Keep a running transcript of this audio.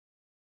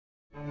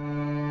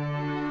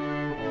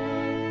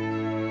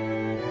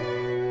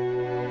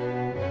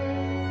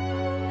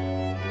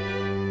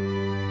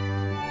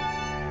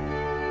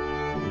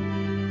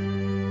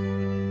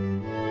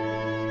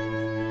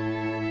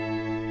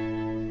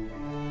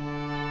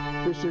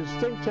This is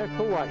ThinkTech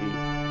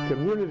Hawaii.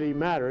 Community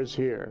matters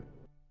here.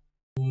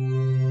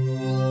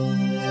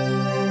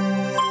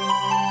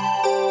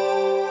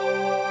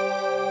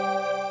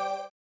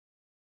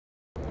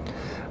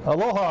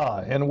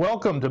 Aloha and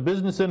welcome to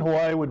Business in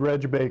Hawaii with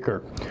Reg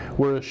Baker.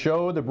 We're a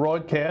show that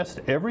broadcasts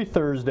every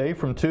Thursday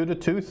from 2 to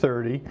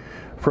 2:30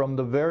 from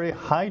the very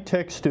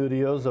high-tech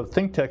studios of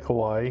ThinkTech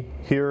Hawaii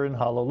here in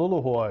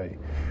Honolulu, Hawaii.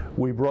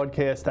 We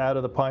broadcast out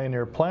of the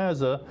Pioneer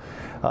Plaza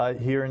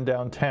here in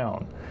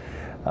downtown.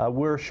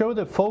 We're a show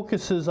that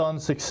focuses on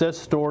success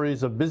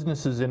stories of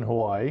businesses in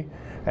Hawaii.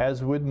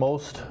 As with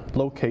most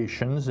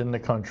locations in the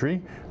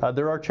country,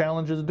 there are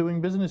challenges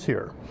doing business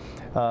here.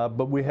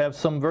 But we have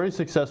some very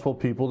successful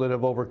people that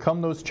have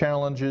overcome those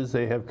challenges.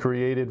 They have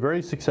created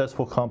very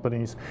successful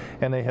companies,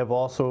 and they have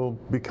also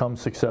become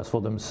successful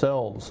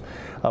themselves.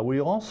 We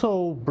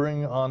also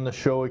bring on the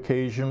show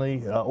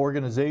occasionally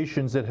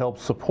organizations that help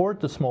support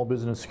the small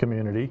business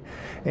community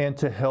and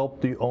to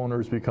help the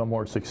owners become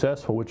more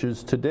successful, which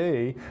is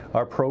today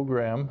our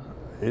program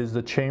is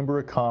the Chamber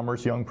of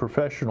Commerce Young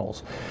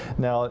Professionals.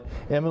 Now,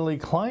 Emily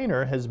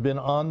Kleiner has been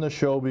on the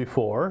show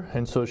before,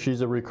 and so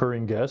she's a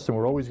recurring guest, and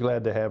we're always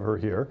glad to have her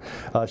here.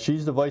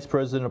 She's the Vice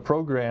President of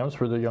Programs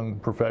for the Young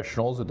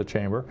Professionals at the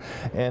Chamber,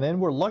 and then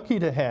we're lucky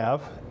to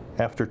have,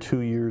 after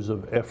 2 years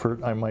of effort,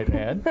 I might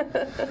add,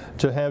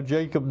 to have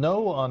Jacob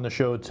No on the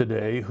show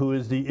today, who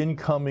is the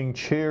incoming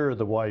chair of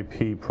the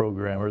YP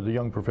program, or the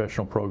Young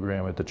Professional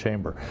Program at the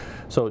Chamber.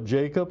 So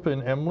Jacob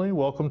and Emily,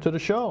 welcome to the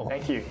show.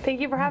 Thank you.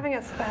 Thank you for having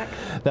us back.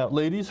 Now,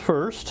 ladies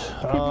first,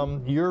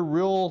 your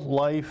real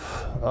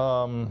life,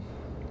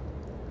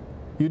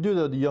 you do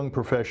the Young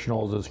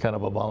Professionals as kind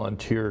of a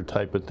volunteer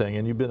type of thing,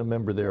 and you've been a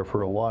member there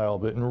for a while,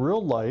 but in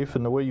real life,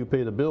 and the way you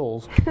pay the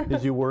bills,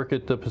 is you work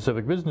at the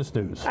Pacific Business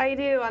News. I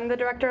do. I'm the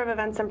Director of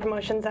Events and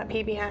Promotions at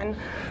PBN.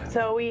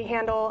 So we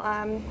handle,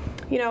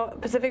 you know,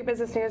 Pacific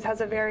Business News has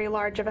a very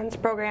large events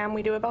program.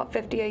 We do about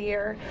 50 a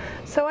year.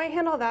 So I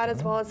handle that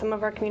as well as some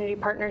of our community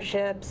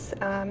partnerships,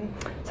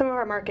 some of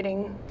our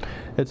marketing.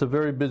 It's a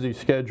very busy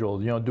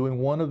schedule. You know, doing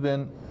one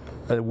event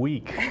a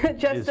week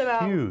is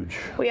huge.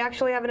 We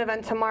actually have an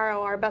event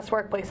tomorrow, our Best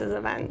Workplaces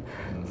event.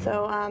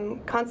 So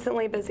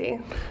constantly busy.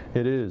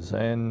 It is,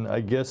 and I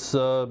guess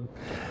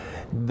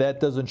that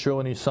doesn't show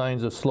any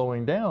signs of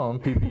slowing down.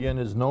 PBN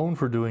is known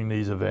for doing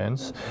these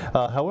events.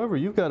 However,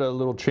 you've got a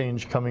little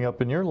change coming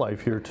up in your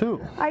life here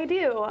too. I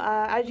do.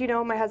 As you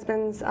know, my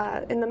husband's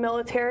in the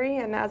military,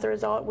 and as a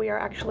result, we are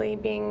actually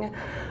being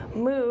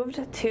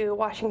moved to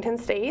Washington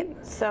State.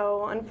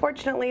 So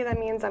unfortunately, that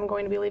means I'm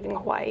going to be leaving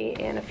Hawaii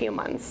in a few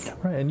months.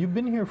 Right, and you've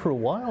been here for a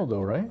while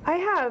though, right? I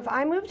have.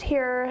 I moved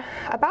here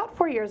about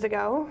 4 years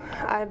ago.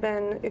 I've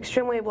been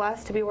extremely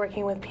blessed to be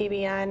working with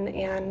PBN,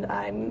 and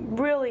I'm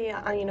really,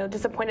 you know,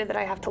 disappointed that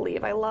I have to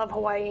leave. I love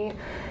Hawaii.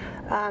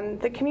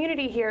 The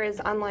community here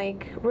is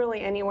unlike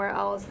really anywhere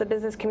else. The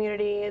business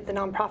community, the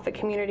nonprofit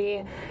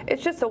community,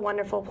 it's just a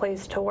wonderful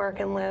place to work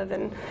and live.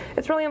 And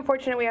it's really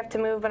unfortunate we have to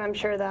move, but I'm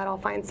sure that I'll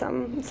find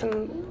some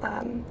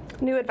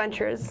new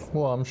adventures.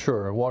 Well, I'm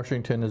sure.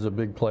 Washington is a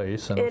big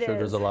place, and I'm sure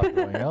there's a lot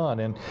going on.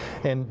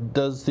 And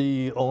does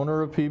the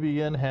owner of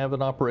PBN have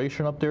an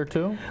operation up there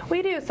too?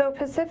 We do. So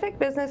Pacific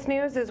Business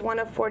News is one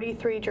of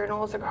 43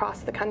 journals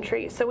across the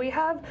country. So we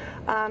have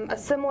a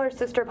similar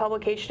sister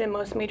publication in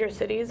most major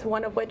cities,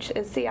 one of which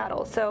is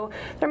Seattle. So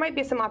there might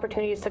be some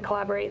opportunities to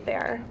collaborate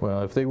there.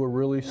 Well, if they were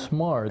really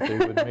smart, they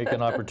would make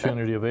an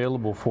opportunity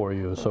available for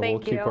you. So we'll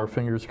keep our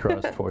fingers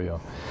crossed for you.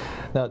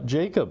 Now,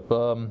 Jacob,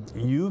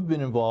 you've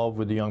been involved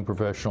with the Young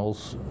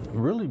Professionals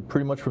really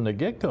pretty much from the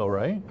get-go,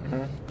 right?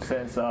 Mm-hmm.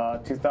 Since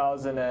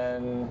 2000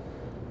 and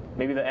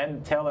maybe the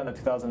tail end of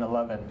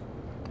 2011.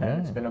 And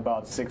it's been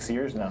about 6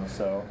 years now,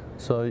 so.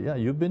 So yeah,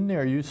 you've been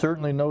there. You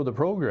certainly know the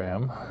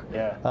program.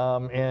 Yeah.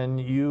 And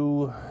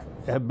you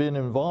have been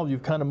involved.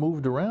 You've kind of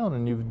moved around,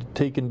 and you've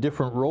taken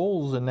different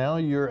roles, and now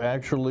you're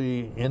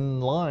actually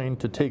in line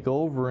to take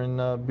over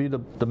and be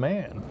the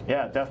man.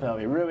 Yeah,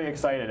 definitely. Really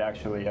excited,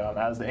 actually.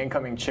 As the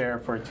incoming chair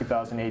for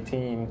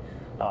 2018,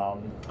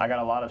 I got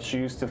a lot of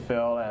shoes to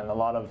fill and a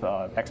lot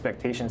of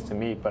expectations to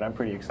meet, but I'm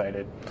pretty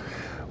excited.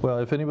 Well,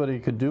 if anybody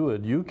could do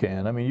it, you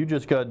can. I mean, you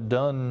just got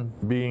done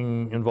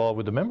being involved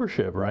with the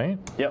membership, right?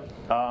 Yep.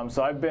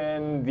 So I've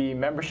been the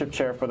membership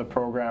chair for the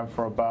program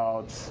for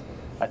about,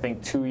 I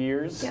think, 2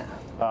 years.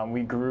 Yeah.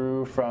 We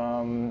grew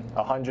from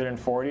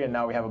 140, and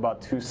now we have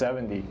about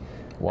 270.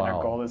 Wow. And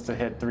our goal is to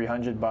hit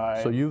 300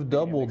 by. So you've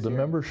doubled the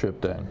membership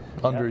then,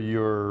 under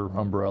your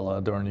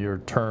umbrella during your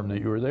term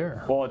that you were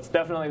there. Well, it's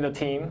definitely the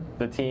team.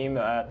 The team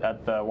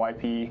at the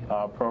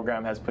YP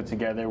program has put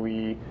together.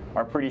 We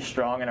are pretty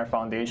strong, and our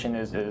foundation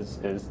is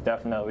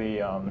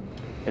definitely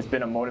it's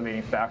been a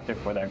motivating factor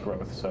for that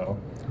growth. So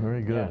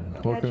very good.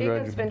 Yeah, Well,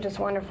 Jacob's been just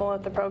wonderful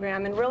at the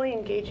program and really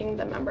engaging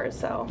the members.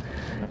 So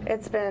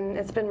it's been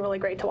really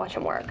great to watch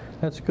him work.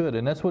 That's good,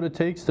 and that's what it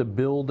takes to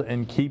build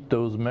and keep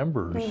those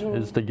members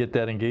is to get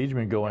that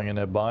engagement going and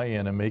that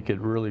buy-in and make it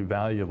really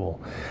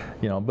valuable.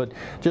 But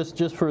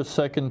just for a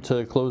second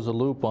to close the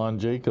loop on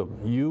Jacob,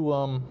 you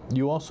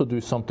also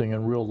do something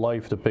in real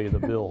life to pay the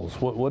bills.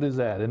 What is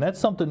that? And that's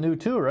something new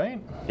too,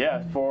 right?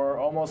 Yeah, for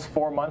almost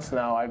 4 months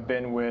now, I've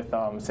been with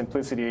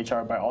Simplicity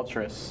HR by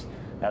Altris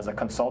as a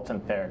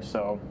consultant there.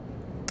 So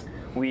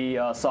we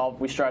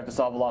strive to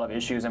solve a lot of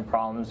issues and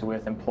problems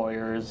with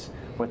employers,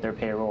 with their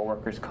payroll,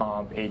 workers'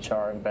 comp,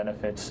 HR, and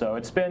benefits. So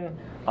it's been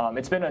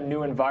a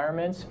new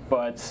environment,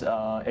 but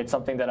it's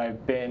something that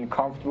I've been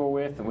comfortable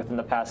with within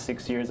the past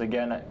 6 years.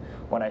 Again,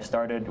 when I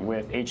started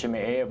with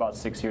HMAA about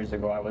 6 years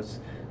ago, I was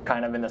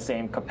kind of in the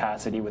same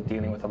capacity with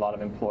dealing with a lot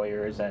of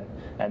employers and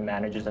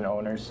managers and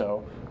owners.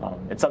 So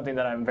it's something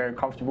that I'm very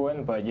comfortable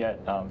in, but yet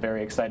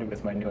very excited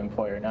with my new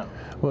employer now.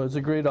 Well, it's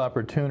a great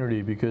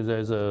opportunity because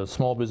as a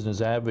small business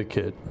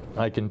advocate,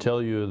 I can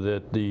tell you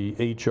that the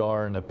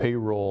HR and the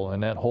payroll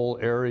and that whole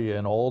area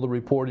and all the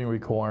reporting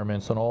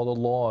requirements and all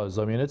the laws,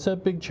 I mean, it's a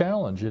big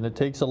challenge, and it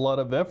takes a lot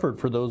of effort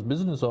for those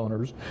business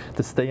owners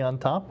to stay on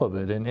top of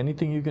it. And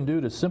anything you can do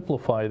to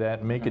simplify that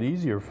and make it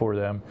easier for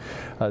them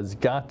has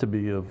got to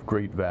be of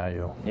great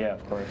value. Yeah,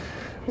 of course.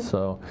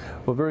 So,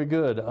 well, very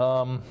good.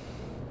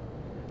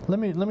 Let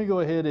me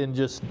go ahead and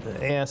just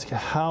ask,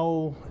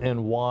 how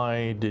and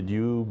why did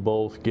you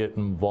both get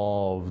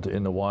involved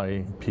in the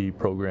YP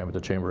program at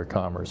the Chamber of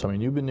Commerce? I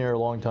mean, you've been there a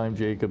long time,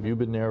 Jacob. You've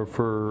been there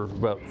for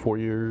about 4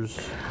 years.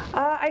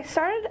 I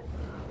started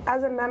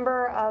as a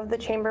member of the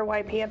Chamber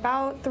YP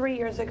about 3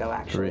 years ago,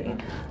 actually.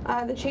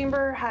 The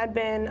Chamber had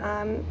been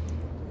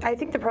I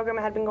think the program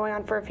had been going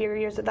on for a few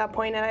years at that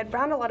point, and I'd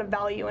found a lot of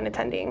value in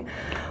attending.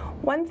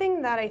 One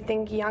thing that I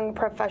think young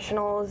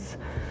professionals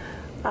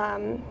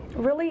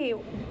really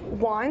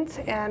want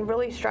and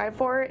really strive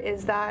for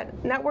is that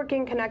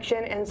networking,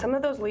 connection, and some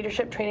of those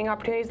leadership training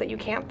opportunities that you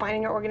can't find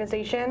in your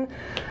organization.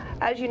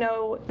 As you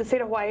know, the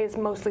state of Hawaii is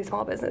mostly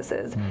small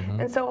businesses.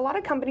 And so a lot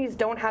of companies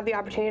don't have the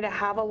opportunity to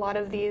have a lot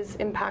of these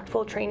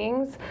impactful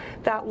trainings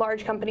that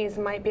large companies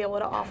might be able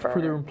to offer.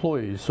 For their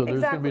employees. So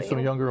there's going to be some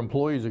younger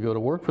employees that go to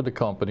work for the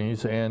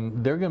companies,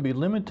 and they're going to be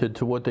limited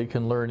to what they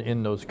can learn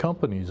in those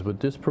companies. But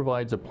this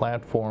provides a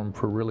platform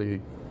for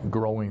really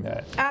growing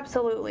that.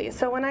 Absolutely.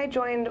 So when I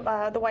joined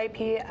the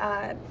YP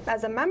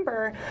as a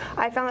member,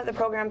 I found that the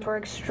programs were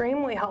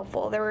extremely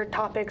helpful. There were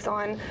topics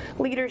on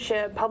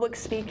leadership, public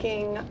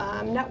speaking,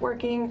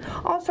 networking,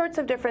 all sorts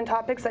of different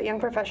topics that young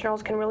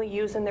professionals can really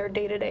use in their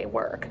day-to-day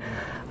work.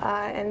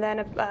 And then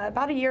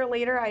about a year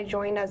later, I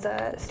joined as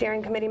a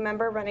steering committee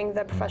member running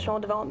the professional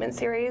development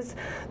series.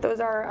 Those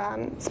are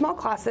small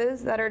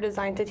classes that are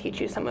designed to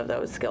teach you some of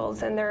those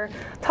skills, and they're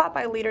taught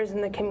by leaders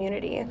in the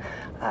community.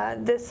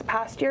 This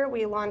past year,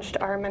 we launched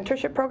our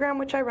mentorship program,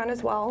 which I run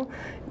as well.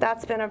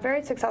 That's been a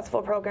very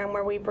successful program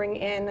where we bring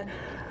in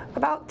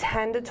about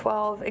 10 to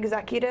 12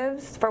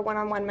 executives for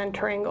one-on-one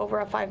mentoring over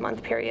a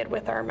 5-month period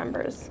with our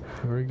members.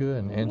 Very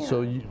good. And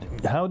so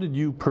how did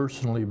you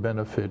personally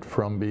benefit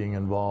from being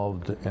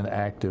involved and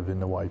active in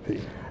the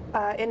YP?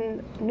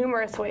 In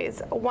numerous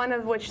ways, one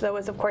of which, though,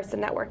 is, of course, the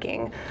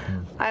networking.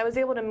 I was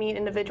able to meet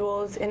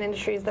individuals in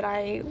industries that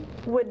I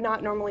would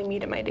not normally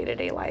meet in my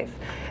day-to-day life.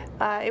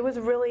 It was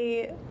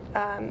really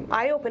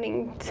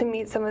eye-opening to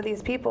meet some of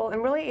these people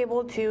and really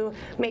able to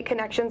make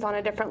connections on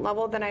a different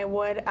level than I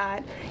would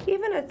at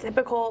even a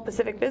typical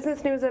Pacific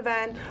Business News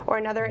event or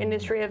another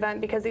industry event,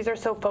 because these are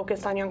so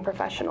focused on young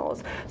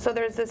professionals. So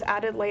there's this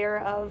added layer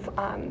of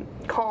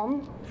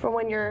calm for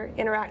when you're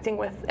interacting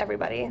with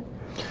everybody.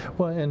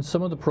 Well, and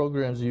some of the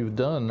programs you've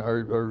done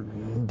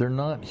they're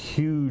not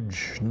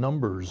huge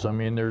numbers. I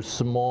mean, they're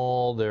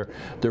small, they're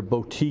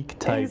boutique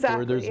type,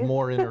 where there's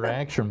more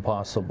interaction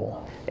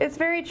possible. It's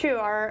very true.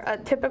 Our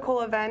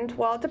typical event,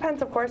 well, it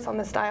depends, of course, on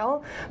the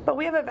style, but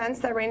we have events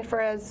that range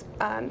for as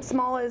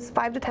small as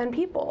 5 to 10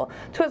 people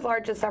to as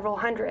large as several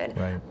hundred.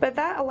 Right. But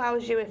that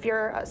allows you, if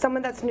you're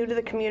someone that's new to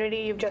the community,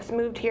 you've just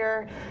moved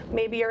here,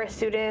 maybe you're a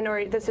student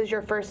or this is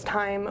your first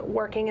time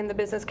working in the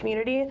business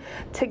community,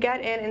 to get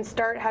in and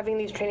start having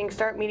these trainings,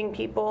 start meeting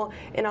people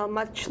in a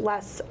much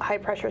less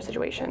high-pressure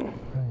situation.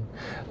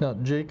 Right. Now,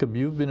 Jacob,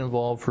 you've been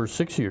involved for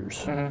 6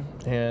 years,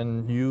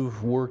 and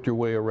you've worked your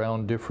way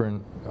around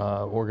different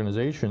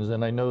organizations,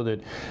 and I know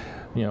that,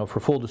 you know, for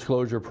full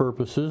disclosure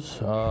purposes,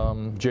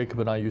 Jacob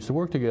and I used to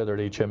work together at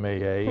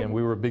HMAA, and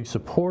we were a big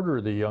supporter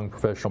of the Young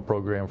Professional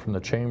Program from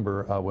the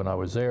Chamber when I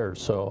was there.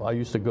 So I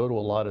used to go to a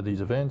lot of these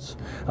events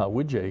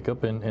with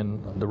Jacob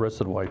and the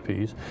rest of the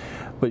YPs.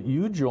 But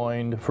you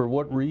joined for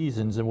what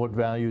reasons, and what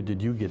value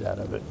did you get out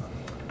of it?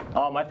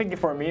 I think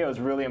for me it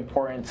was really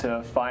important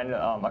to find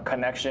a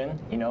connection,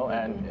 you know,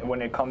 and when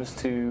it comes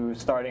to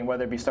starting,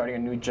 whether it be starting a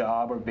new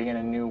job or being in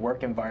a new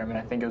work environment,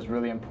 I think it was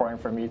really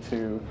important for me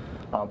to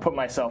put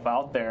myself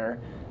out there.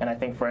 And I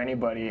think for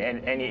anybody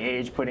at any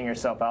age, putting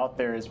yourself out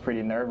there is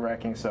pretty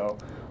nerve-wracking. So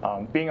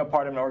being a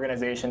part of an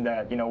organization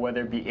that, you know,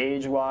 whether it be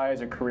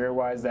age-wise or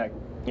career-wise, that,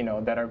 you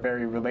know, that are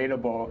very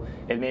relatable,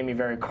 it made me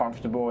very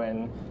comfortable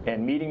in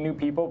meeting new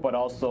people, but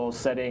also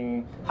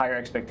setting higher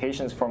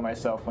expectations for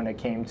myself when it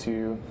came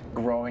to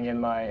growing in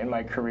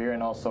my career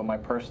and also my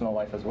personal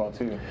life as well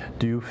too.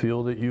 Do you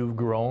feel that you've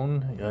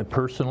grown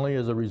personally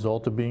as a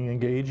result of being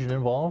engaged and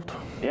involved?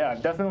 Yeah,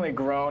 I've definitely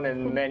grown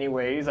in many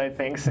ways, I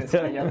think, since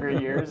my younger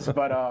years,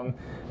 but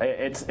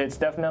it's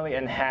definitely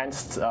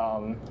enhanced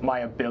my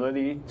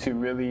ability to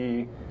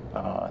really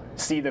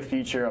see the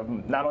future of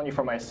not only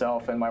for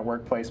myself and my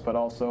workplace, but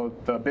also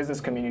the business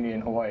community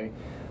in Hawaii.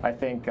 I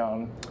think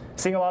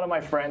seeing a lot of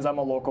my friends, I'm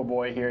a local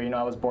boy here,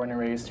 I was born and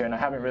raised here, and I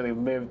haven't really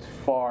lived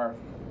far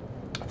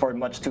for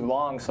much too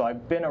long, so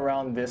I've been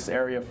around this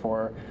area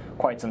for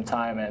quite some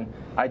time, and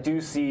I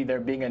do see there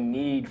being a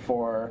need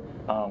for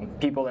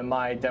people in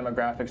my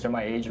demographics or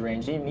my age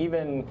range,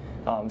 even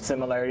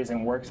similarities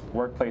in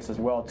workplace as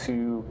well,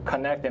 to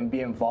connect and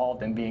be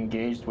involved and be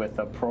engaged with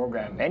a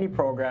program. Any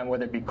program,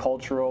 whether it be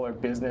cultural or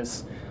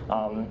business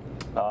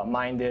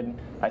minded,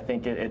 I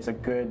think it's a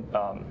good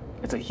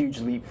it's a huge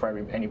leap for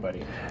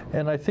anybody.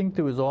 And I think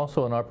there was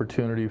also an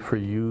opportunity for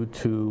you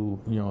to,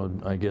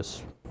 I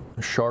guess,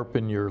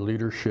 sharpen your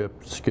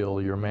leadership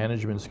skill, your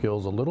management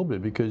skills a little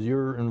bit, because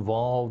you're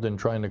involved in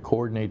trying to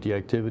coordinate the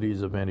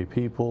activities of many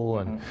people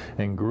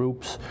and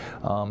groups,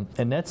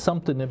 and that's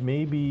something that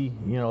maybe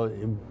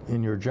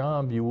in your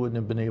job you wouldn't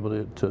have been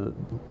able to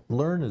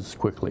learn as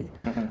quickly,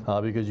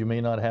 because you may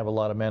not have a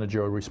lot of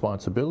managerial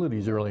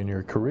responsibilities early in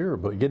your career,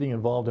 but getting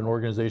involved in an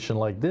organization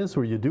like this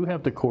where you do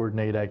have to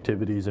coordinate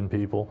activities and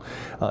people,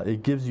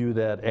 it gives you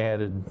that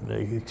added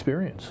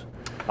experience.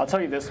 I'll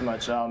tell you this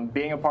much,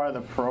 being a part of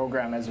the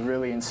program has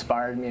really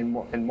inspired me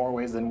in more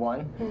ways than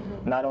one.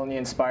 Not only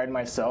inspired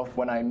myself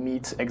when I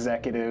meet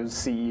executives,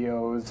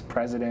 CEOs,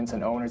 presidents,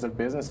 and owners of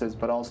businesses,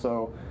 but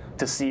also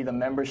to see the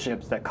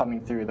memberships that coming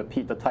through,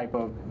 the type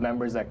of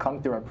members that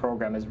come through our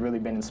program has really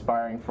been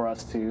inspiring for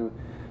us to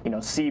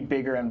see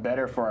bigger and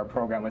better for our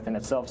program within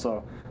itself.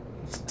 So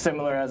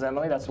similar as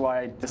Emily, that's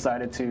why I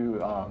decided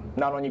to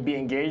not only be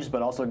engaged,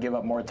 but also give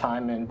up more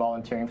time in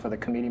volunteering for the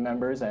committee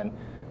members, and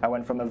I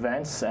went from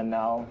events and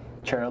now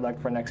chair-elect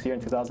for next year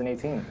in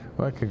 2018.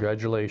 Well,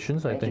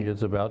 congratulations. I think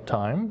it's about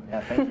time.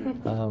 Yeah, thank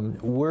you.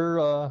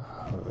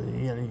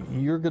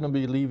 You're going to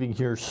be leaving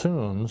here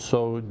soon,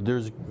 so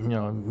there's,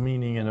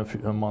 meaning in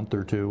a month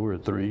or two or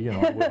three,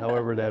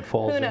 however that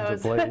falls into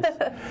place.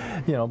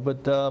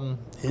 But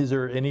is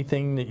there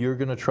anything that you're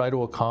going to try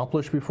to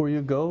accomplish before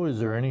you go? Is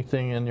there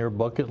anything in your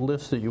bucket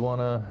list that you want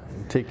to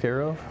take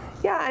care of?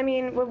 Yeah, I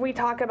mean, when we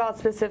talk about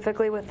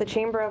specifically with the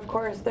Chamber, of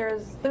course,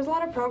 there's a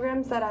lot of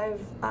programs that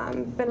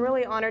I've been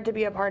really honored to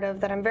be a part of,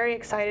 that I'm very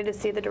excited to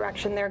see the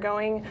direction they're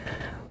going.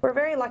 We're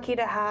very lucky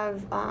to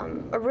have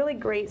a really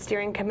great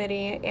steering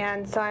committee,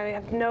 and so I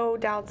have no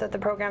doubts that the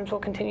programs will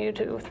continue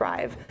to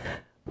thrive.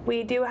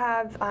 We do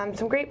have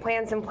some great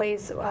plans in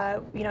place.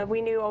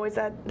 We knew always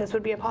that this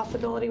would be a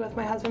possibility with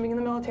my husband being in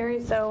the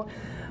military, so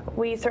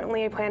we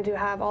certainly plan to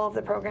have all of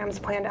the programs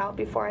planned out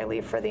before I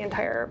leave for the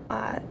entire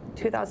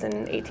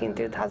 2018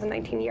 through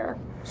 2019 year.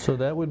 So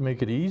that would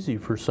make it easy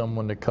for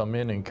someone to come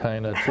in and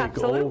kind of take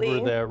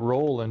over that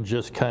role and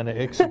just kind of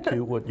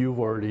execute what you've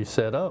already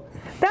set up.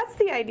 That's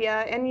the idea,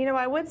 and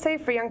I would say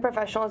for young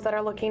professionals that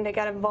are looking to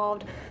get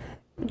involved,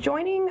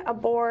 joining a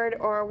board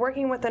or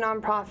working with a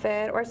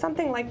nonprofit or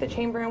something like the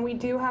Chamber, and we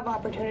do have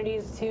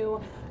opportunities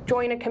to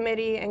join a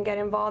committee and get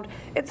involved.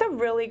 It's a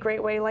really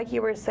great way, like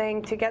you were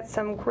saying, to get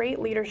some great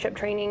leadership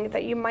training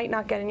that you might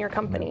not get in your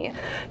company.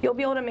 You'll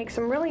be able to make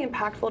some really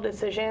impactful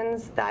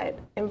decisions that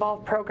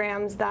involve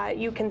programs that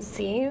you can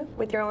see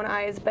with your own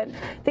eyes, but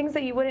things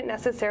that you wouldn't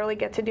necessarily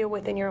get to do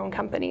within your own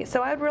company.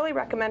 So I would really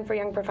recommend for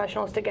young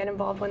professionals to get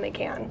involved when they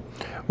can.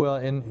 Well,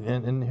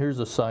 and here's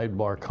a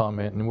sidebar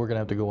comment, and we're going to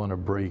have to go on a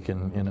break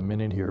in a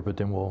minute here, but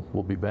then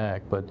we'll be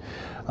back. But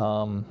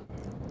from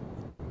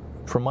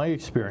my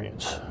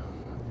experience,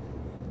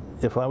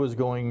 if I was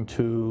going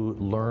to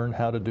learn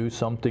how to do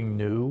something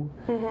new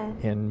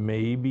and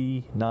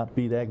maybe not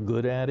be that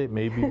good at it,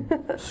 maybe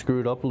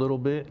screw it up a little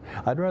bit,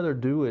 I'd rather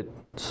do it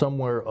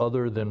somewhere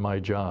other than my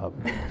job,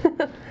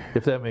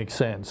 if that makes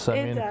sense.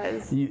 It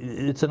does.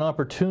 It's an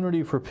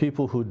opportunity for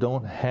people who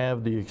don't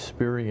have the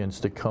experience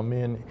to come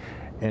in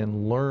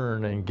and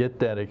learn and get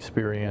that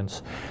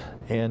experience,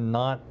 and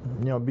not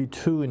be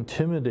too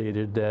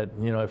intimidated that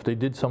if they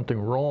did something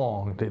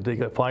wrong they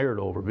get fired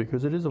over,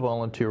 because it is a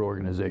volunteer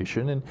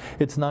organization and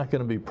it's not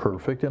going to be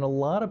perfect, and a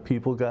lot of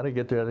people got to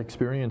get that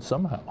experience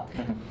somehow.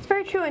 It's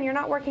very true, and you're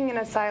not working in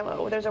a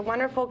silo. There's a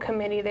wonderful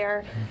committee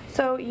there,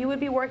 so you would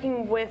be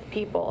working with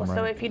people. Right.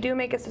 So if you do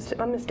make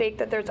a mistake,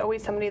 that there's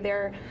always somebody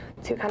there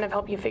to kind of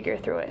help you figure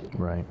through it.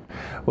 Right.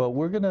 Well,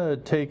 we're going to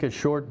take a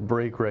short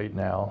break right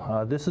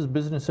now. This is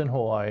Business in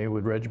Hawaii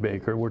with Reg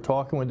Baker. We're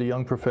talking with the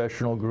young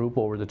professional group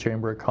over the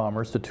Chamber of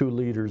Commerce, the two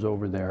leaders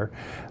over there.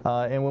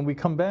 And when we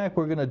come back,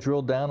 we're going to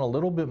drill down a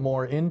little bit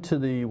more into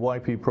the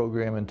YP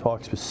program and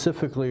talk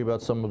specifically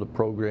about some of the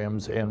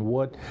programs and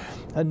what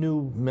a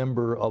new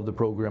member of the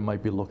program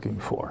might be looking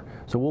for.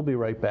 So we'll be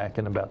right back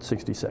in about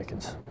 60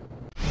 seconds.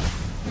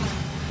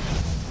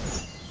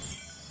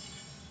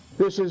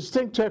 This is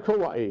ThinkTech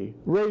Hawaii,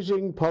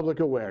 raising public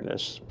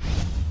awareness.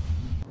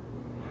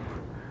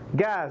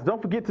 Guys, don't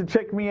forget to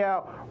check me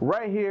out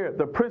right here,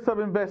 the Prince of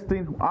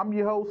Investing. I'm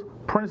your host,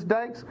 Prince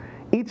Dykes.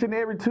 Each and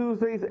every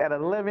Tuesdays at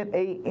 11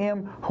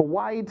 a.m.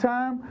 Hawaii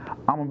time,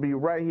 I'm going to be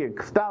right here.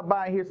 Stop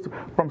by and hear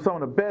from some of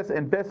the best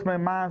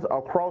investment minds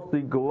across the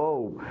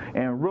globe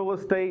in real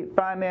estate,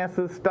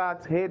 finances,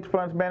 stocks, hedge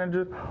funds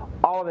managers,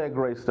 all that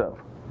great stuff.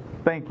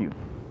 Thank you.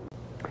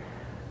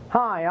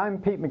 Hi, I'm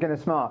Pete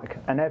McGinnis-Mark,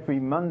 and every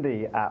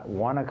Monday at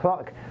 1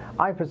 o'clock,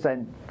 I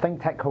present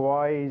ThinkTech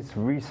Hawaii's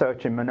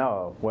Research in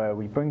Manoa, where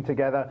we bring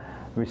together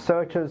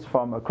researchers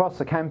from across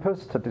the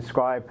campus to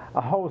describe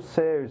a whole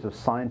series of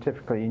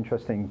scientifically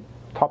interesting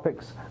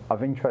topics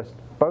of interest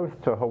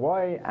both to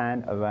Hawaii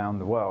and around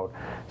the world.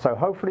 So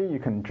hopefully you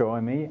can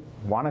join me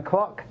 1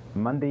 o'clock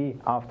Monday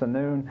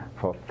afternoon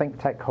for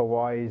ThinkTech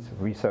Hawaii's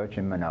Research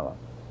in Manoa.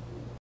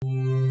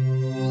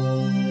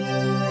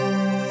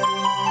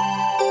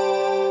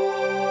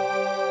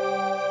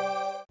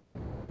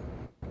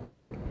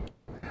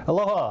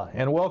 Aloha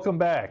and welcome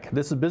back.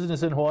 This is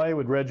Business in Hawaii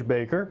with Reg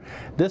Baker.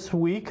 This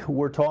week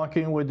we're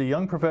talking with the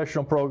Young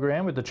Professional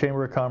Program at the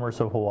Chamber of Commerce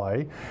of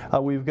Hawaii.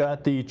 We've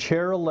got the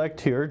chair-elect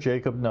here,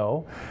 Jacob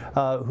No,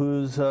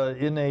 who's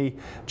in a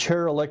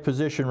chair-elect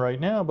position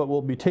right now, but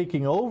will be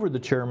taking over the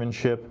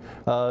chairmanship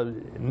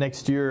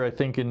next year, I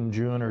think in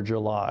June or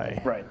July.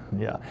 Right.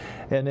 Yeah.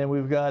 And then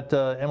we've got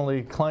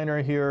Emily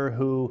Kleiner here,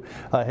 who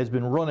has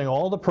been running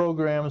all the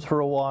programs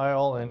for a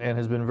while and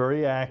has been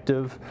very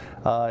active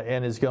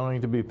and is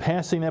going to be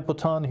passing that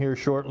baton here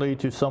shortly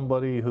to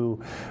somebody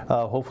who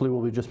hopefully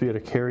will just be able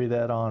to carry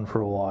that on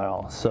for a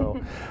while. So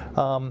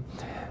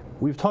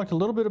we've talked a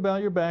little bit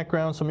about your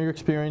background, some of your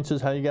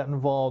experiences, how you got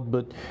involved,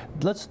 but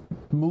let's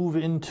move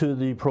into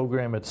the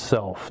program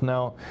itself.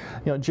 Now,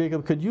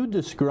 Jacob, could you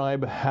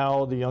describe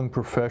how the young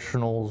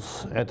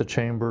professionals at the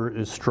Chamber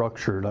is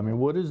structured? I mean,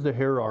 what is the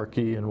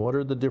hierarchy and what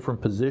are the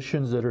different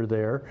positions that are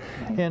there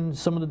and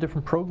some of the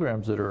different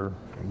programs that are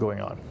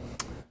going on?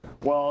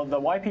 Well, the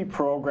YP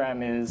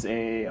program is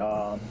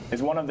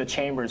one of the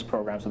Chamber's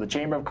programs. So the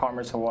Chamber of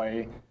Commerce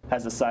Hawaii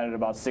has decided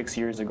about 6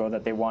 years ago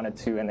that they wanted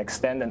to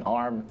extend an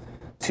arm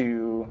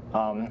to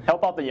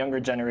help out the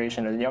younger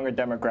generation or the younger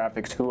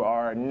demographics who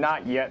are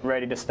not yet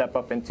ready to step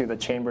up into the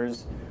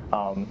Chamber's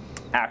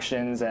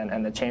actions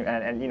and the chamber.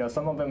 And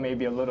some of them may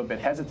be a little bit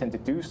hesitant to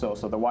do so.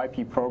 So the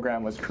YP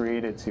program was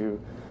created to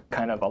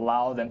kind of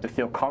allow them to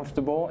feel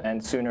comfortable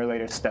and sooner or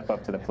later step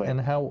up to the plate.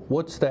 And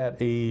what's that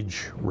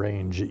age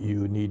range that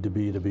you need to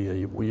be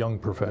a young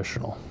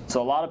professional?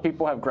 So a lot of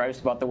people have gripes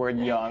about the word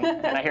young,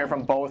 and I hear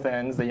from both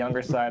ends, the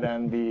younger side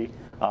and the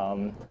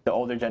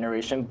older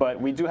generation.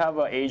 But we do have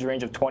an age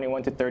range of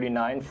 21 to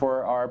 39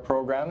 for our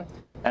program,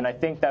 and I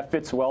think that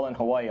fits well in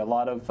Hawaii. A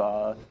lot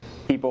of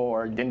people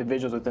or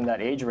individuals within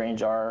that age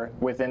range are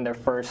within their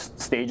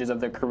first stages of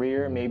their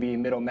career, maybe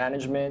middle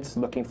management,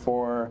 looking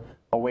for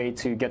a way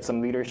to get some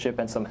leadership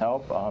and some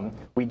help.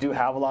 We do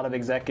have a lot of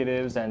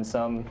executives and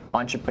some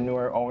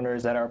entrepreneur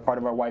owners that are part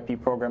of our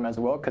YP program as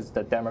well, because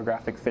the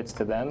demographic fits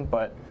to them.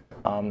 But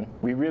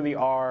we really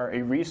are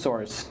a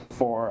resource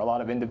for a lot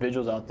of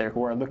individuals out there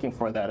who are looking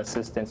for that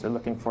assistance or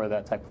looking for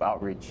that type of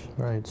outreach.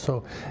 Right.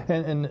 So,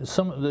 and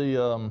some of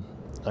the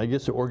I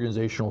guess the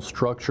organizational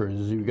structure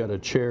is you've got a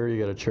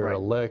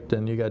chair-elect,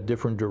 and you got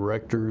different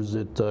directors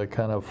that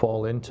kind of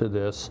fall into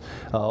this,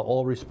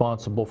 all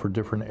responsible for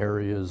different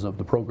areas of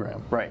the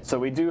program. Right. So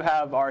we do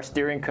have our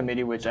steering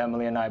committee, which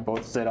Emily and I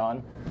both sit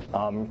on.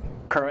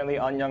 Currently,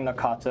 Anyang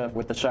Nakata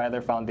with the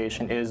Schuyler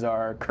Foundation is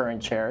our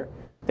current chair.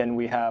 Then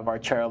we have our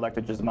chair-elect,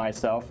 which is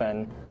myself,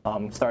 and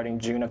starting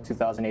June of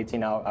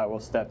 2018, I will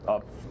step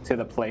up to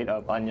the plate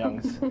of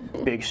Anyang's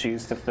big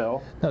shoes to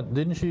fill. Now,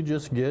 didn't she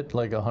just get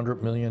like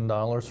 $100 million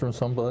from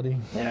somebody?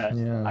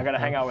 Yeah. I got to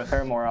hang out with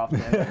her more often.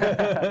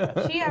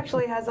 She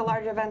actually has a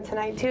large event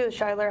tonight, too.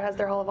 Schuyler has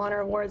their Hall of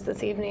Honor Awards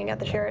this evening at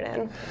the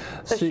Sheraton.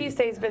 So she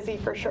stays busy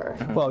for sure.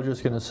 Well, I was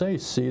just going to say,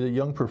 the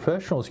young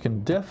professionals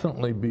can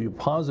definitely be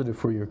positive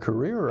for your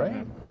career,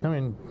 right? I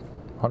mean,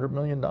 $100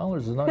 million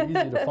is not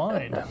easy to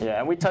find. Yeah,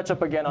 and we touch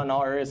up again on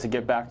all areas to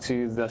get back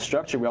to the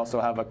structure. We also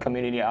have a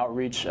community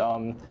outreach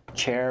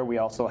chair. We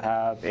also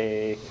have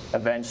a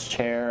events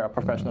chair, a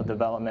professional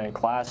development and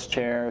class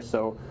chair.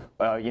 So,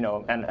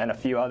 and a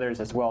few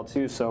others as well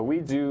too. So we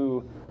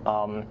do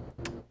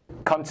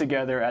come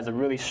together as a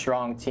really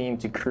strong team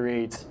to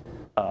create,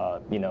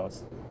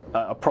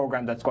 a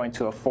program that's going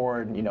to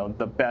afford,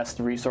 the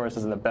best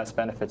resources and the best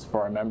benefits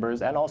for our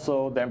members, and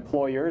also the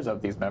employers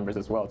of these members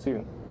as well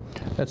too.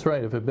 That's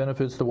right. If it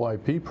benefits the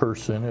YP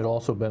person, it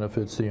also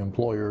benefits the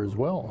employer as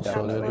well.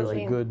 So there's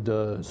a good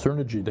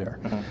synergy there.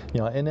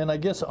 And then I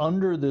guess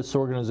under this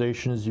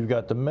organization is you've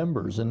got the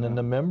members, and then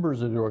the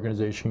members of the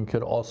organization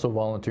could also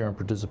volunteer and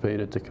participate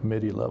at the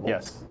committee level.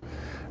 Yes.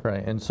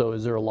 Right. And so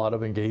is there a lot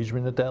of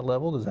engagement at that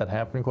level? Does that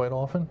happen quite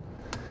often?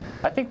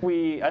 I think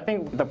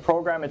the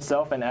program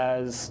itself, and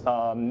as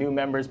new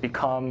members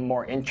become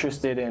more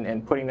interested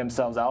in putting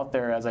themselves out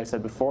there, as I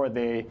said before,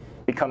 they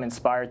become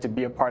inspired to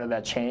be a part of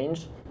that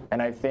change.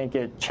 And I think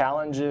it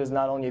challenges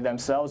not only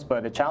themselves,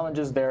 but it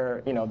challenges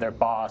their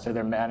boss or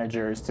their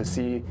managers to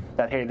see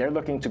that, hey, they're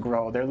looking to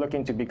grow, they're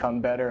looking to become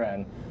better,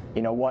 and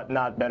what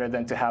not better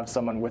than to have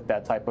someone with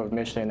that type of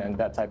mission and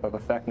that type of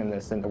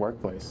effectiveness in the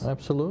workplace.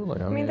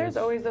 Absolutely. I mean, there's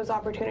always those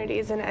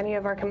opportunities in any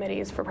of our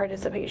committees for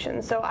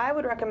participation. So I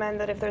would recommend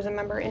that if there's a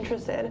member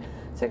interested,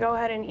 to go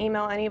ahead and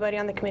email anybody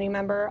on the committee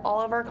member.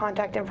 All of our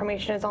contact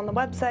information is on the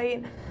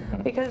website,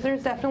 because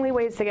there's definitely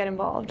ways to get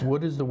involved.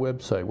 What is the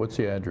website? What's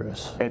the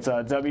address? It's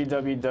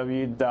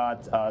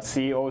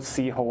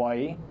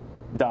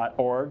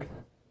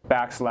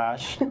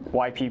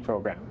www.cochawaii.org/YP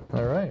program.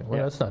 All right.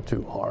 Well, that's not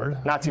too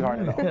hard. Not too hard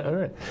at all. Yeah, all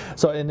right.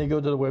 So, and they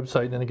go to the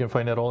website and they can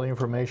find out all the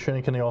information.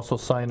 And can they also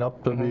sign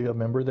up to be a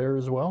member there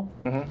as well?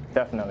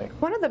 Definitely.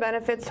 One of the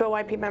benefits to a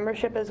YP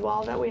membership as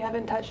well that we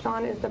haven't touched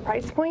on is the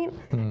price point.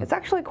 It's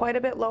actually quite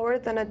a bit lower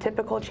than a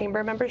typical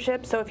chamber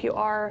membership. So if you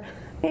are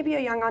maybe a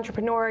young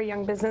entrepreneur, a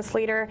young business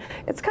leader,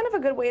 it's kind of a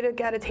good way to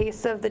get a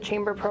taste of the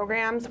chamber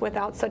programs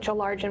without such a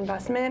large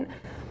investment.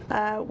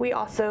 We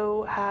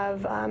also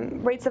have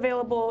rates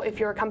available if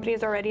your company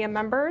is already a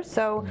member,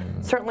 so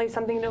certainly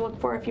something to look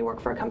for if you work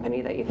for a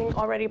company that you think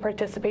already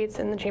participates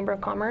in the Chamber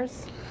of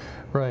Commerce.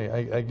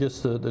 Right. I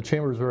guess the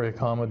chamber is very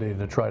accommodating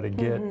to try to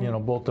get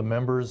both the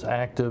members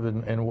active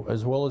and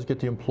as well as get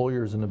the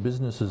employers and the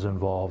businesses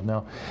involved.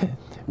 Now,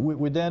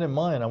 with that in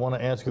mind, I want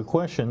to ask a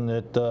question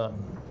that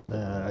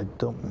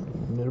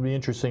it'll be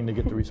interesting to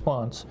get the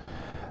response.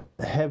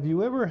 Have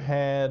you ever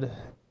had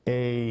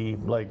a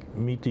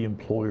meet the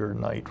employer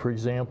night? For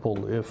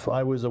example, if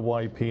I was a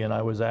YP and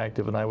I was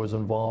active and I was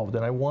involved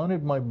and I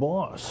wanted my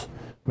boss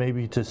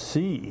maybe to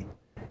see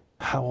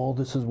how all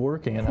this is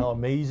working and how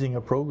amazing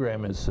a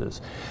program is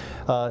this.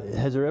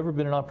 Has there ever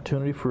been an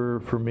opportunity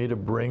for me to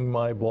bring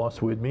my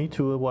boss with me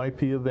to a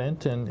YP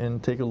event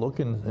and take a look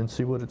and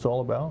see what it's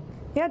all about?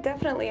 Yeah,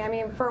 definitely. I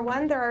mean, for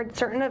one, there are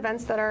certain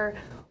events that are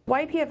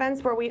YP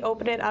events where we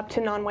open it up to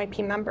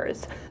non-YP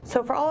members.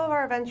 So for all of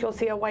our events, you'll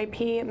see a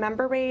YP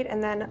member rate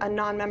and then a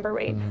non-member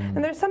rate.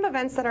 And there's some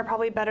events that are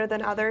probably better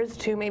than others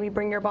to maybe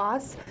bring your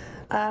boss,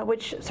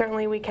 which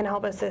certainly we can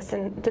help assist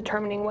in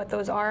determining what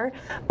those are.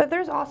 But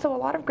there's also a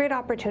lot of great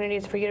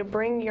opportunities for you to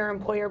bring your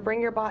employer, bring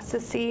your boss to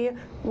see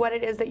what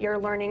it is that you're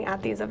learning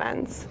at these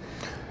events.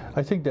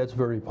 I think that's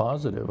very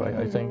positive.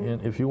 I think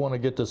if you want to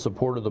get the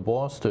support of the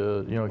boss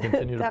to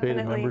continue to pay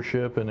the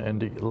membership and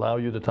to allow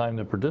you the time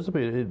to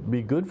participate, it'd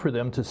be good for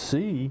them to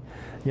see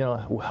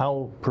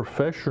how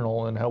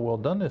professional and how well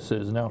done this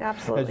is. Now,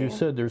 as you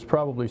said, there's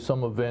probably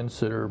some events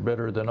that are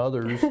better than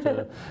others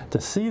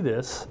to see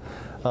this,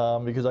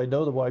 because I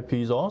know the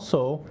YPs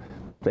also,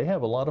 they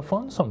have a lot of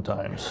fun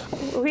sometimes.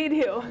 We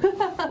do.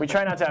 We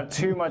try not to have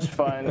too much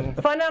fun.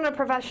 Fun on a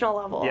professional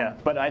level. Yeah,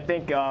 but I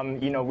think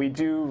we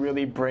do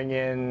really bring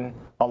in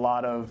a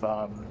lot of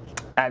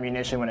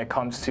ammunition when it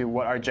comes to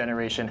what our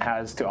generation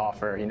has to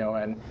offer.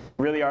 And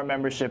really our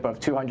membership of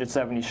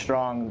 270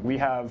 strong, we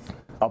have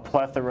a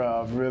plethora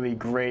of really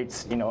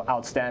great,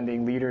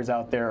 outstanding leaders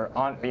out there,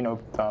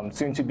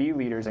 soon to be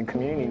leaders and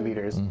community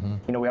leaders.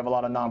 We have a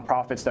lot of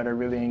nonprofits that are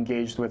really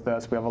engaged with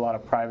us. We have a lot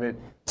of private,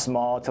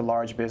 small to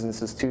large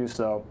businesses too.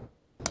 So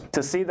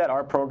to see that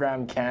our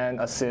program can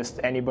assist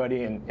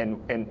anybody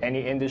in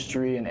any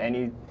industry, in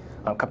any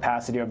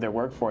capacity of their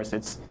workforce,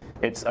 it's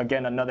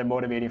again another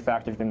motivating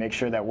factor to make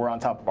sure that we're on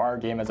top of our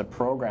game as a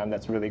program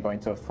that's really going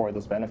to afford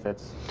those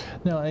benefits.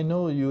 Now, I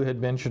know you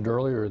had mentioned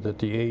earlier that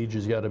the age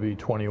has got to be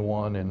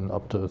 21 and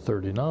up to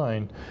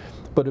 39,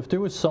 but if there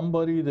was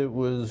somebody that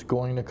was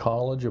going to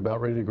college,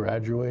 about ready to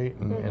graduate,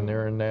 and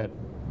they're in that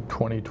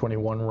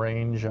 20-21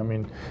 range, I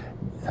mean,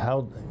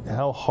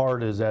 how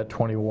hard is that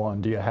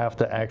 21? Do you have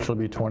to actually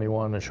be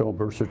 21 to show a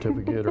birth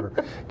certificate, or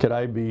could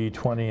I be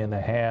 20 and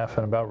a half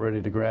and about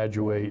ready to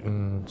graduate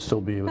and still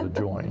be able to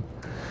join?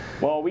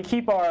 Well, we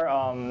keep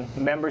our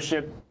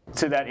membership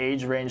to that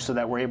age range so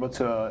that we're able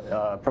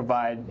to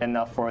provide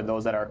enough for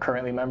those that are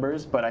currently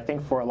members. But I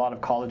think for a lot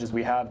of colleges,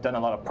 we have done a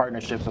lot of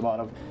partnerships, a lot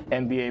of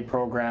MBA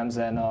programs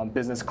and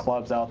business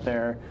clubs out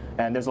there.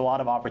 And there's a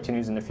lot of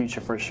opportunities in the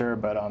future for sure.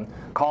 But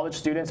college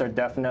students are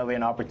definitely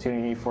an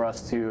opportunity for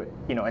us to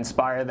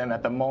inspire them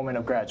at the moment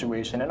of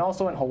graduation. And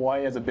also in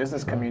Hawaii as a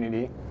business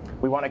community,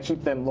 we want to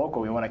keep them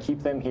local. We want to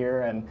keep them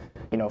here, and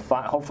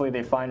hopefully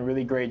they find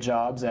really great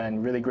jobs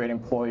and really great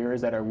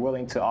employers that are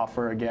willing to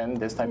offer again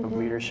this type of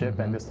leadership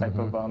and this type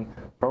of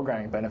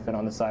programming benefit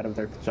on the side of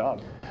their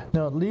job.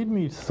 Now, lead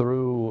me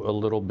through a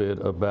little bit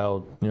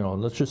about,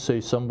 let's just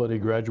say somebody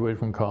graduated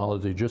from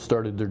college, they just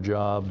started their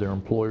job, their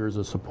employer is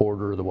a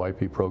supporter of the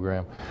YP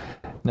program.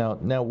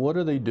 Now what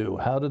do they do?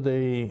 How do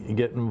they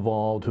get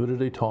involved? Who do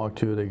they talk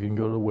to? They can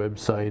go to the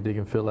website, they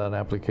can fill out an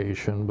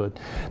application, but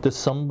there's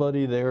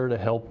somebody there to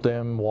help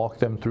them, walk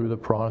them through the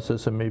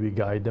process and maybe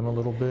guide them a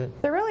little bit?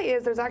 There really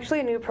is. There's actually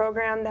a new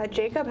program that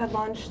Jacob had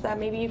launched that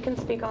maybe you can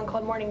speak on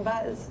called Morning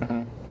Buzz.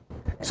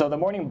 So the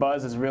Morning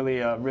Buzz is really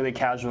a really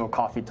casual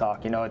coffee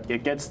talk.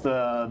 It gets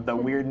the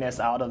weirdness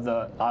out of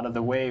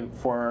the way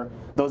for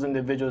those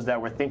individuals that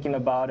were thinking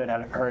about it,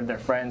 had heard their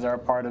friends are a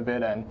part of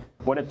it, and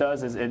what it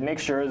does is it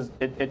makes sure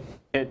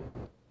it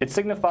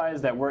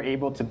signifies that we're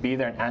able to be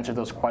there and answer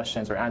those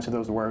questions or answer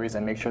those worries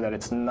and make sure that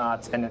it's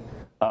not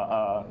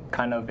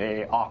kind of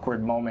a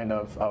awkward moment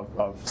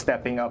of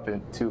stepping up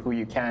into who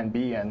you can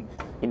be. And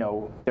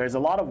there's a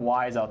lot of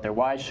whys out there.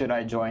 Why should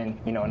I join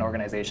an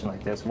organization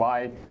like this?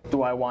 Why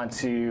do I want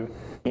to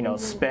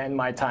spend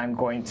my time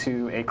going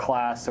to a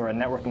class or a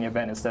networking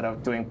event instead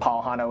of doing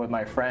pauhana with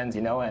my friends?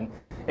 And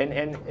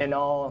in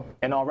all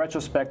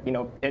retrospect,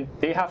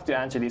 they have to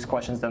answer these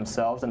questions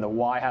themselves, and the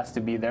why has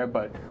to be there.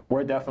 But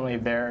we're definitely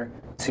there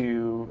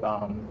to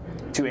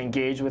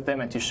engage with them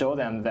and to show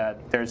them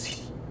that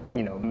there's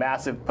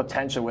massive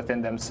potential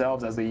within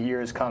themselves as the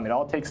years come. It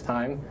all takes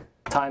time.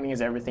 Timing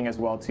is everything as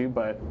well too.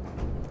 But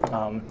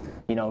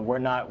we're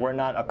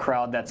not a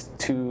crowd that's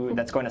going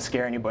to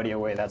scare anybody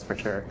away. That's for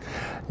sure.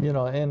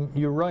 And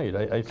you're right.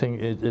 I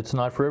think it's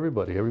not for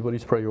everybody.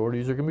 Everybody's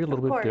priorities are going to be a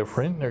little bit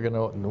different. They're going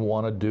to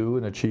want to do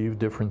and achieve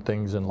different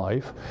things in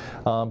life.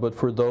 But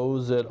for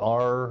those that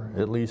are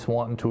at least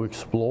wanting to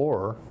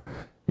explore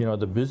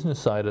the business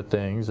side of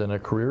things and a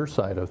career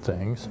side of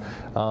things,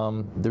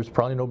 there's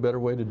probably no better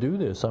way to do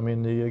this. I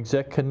mean, the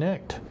Exec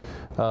Connect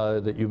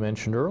that you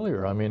mentioned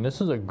earlier, I mean,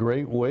 this is a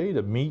great way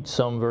to meet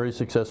some very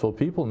successful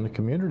people in the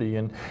community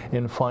and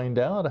find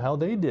out how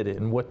they did it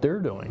and what they're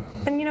doing.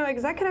 And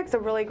Exec Connect's a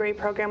really great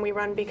program we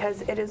run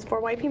because it is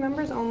for YP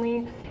members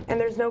only, and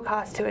there's no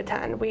cost to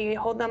attend. We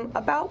hold them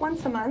about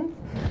once a month.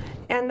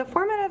 And the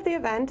format of the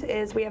event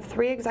is we have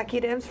 3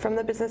 executives from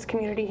the business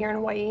community here in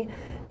Hawaii.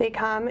 They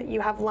come,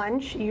 you have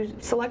lunch, you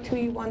select who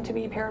you want to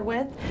be paired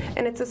with,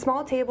 and it's a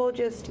small table,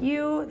 just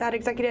you, that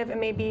executive, and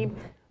maybe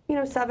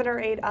 7 or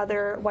 8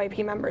 other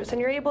YP members. And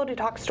you're able to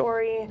talk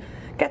story,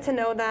 get to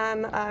know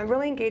them,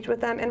 really engage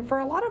with them. And for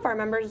a lot of our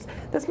members,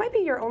 this might be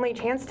your only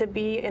chance to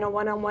be in a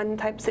one-on-one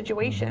type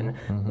situation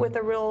with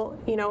a real,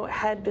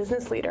 head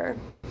business leader.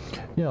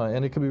 Yeah,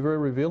 and it can be very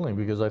revealing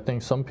because I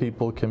think some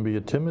people can be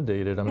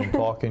intimidated. I mean,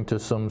 talking to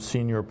some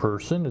senior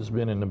person who's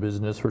been in the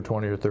business for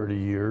 20 or 30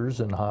 years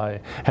and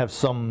have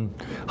some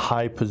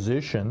high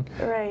position,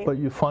 right. But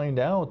you find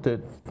out that,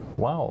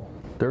 wow,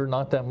 they're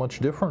not that much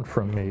different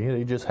from me.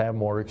 They just have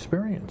more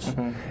experience.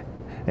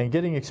 And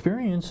getting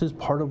experience is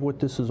part of what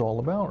this is all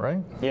about,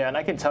 right? Yeah, and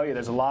I can tell you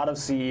there's a lot of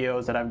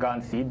CEOs that I've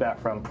gotten feedback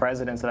from,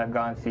 presidents that I've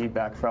gotten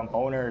feedback from,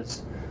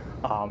 owners,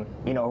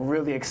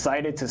 really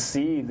excited to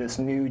see this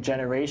new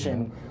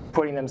generation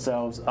putting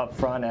themselves up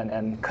front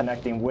and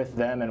connecting with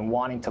them and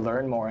wanting to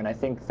learn more. And I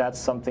think that's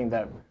something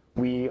that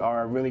we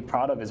are really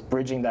proud of, is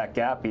bridging that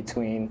gap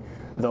between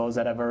those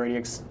that have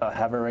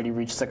already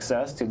reached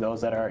success to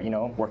those that are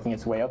working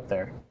its way up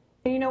there.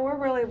 We're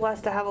really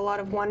blessed to have a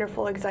lot of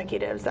wonderful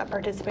executives that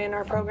participate in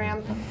our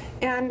program,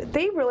 and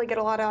they really get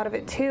a lot out of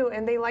it too,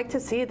 and they like to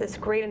see this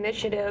great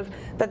initiative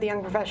that the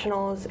young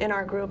professionals in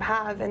our group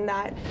have, and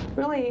that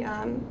really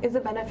is a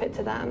benefit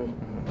to them.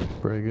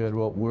 Very good.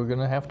 Well, we're going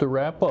to have to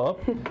wrap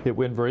up. It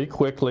went very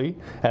quickly,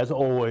 as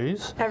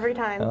always. Every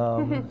time.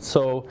 But what's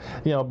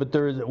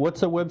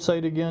the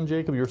website again,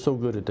 Jacob? You're so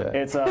good at that.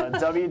 It's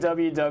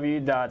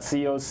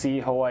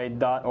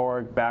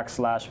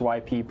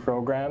www.cochawaii.org/YP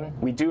program.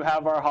 We do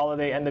have our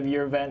holiday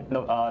end-of-year event,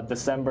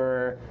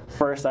 December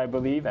 1st, I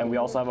believe, and we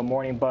also have a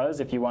morning buzz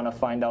if you want to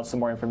find out some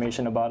more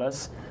information about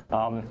us.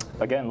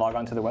 Again, log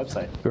on to the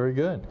website. Very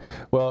good.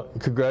 Well,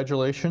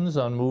 congratulations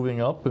on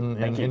moving up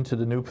and into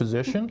the new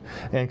position,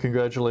 and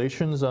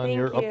congratulations on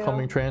your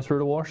upcoming transfer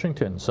to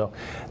Washington. So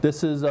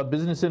this is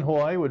Business in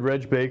Hawaii with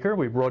Reg Baker.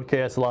 We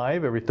broadcast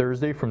live every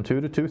Thursday from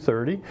 2 to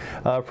 2:30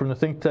 from the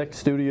ThinkTech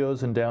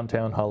studios in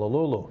downtown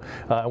Honolulu.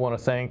 I want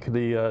to thank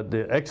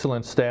the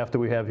excellent staff that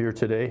we have here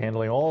today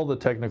handling all the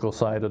technical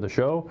side of the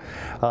show.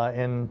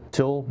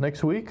 Until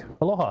next week,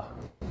 aloha.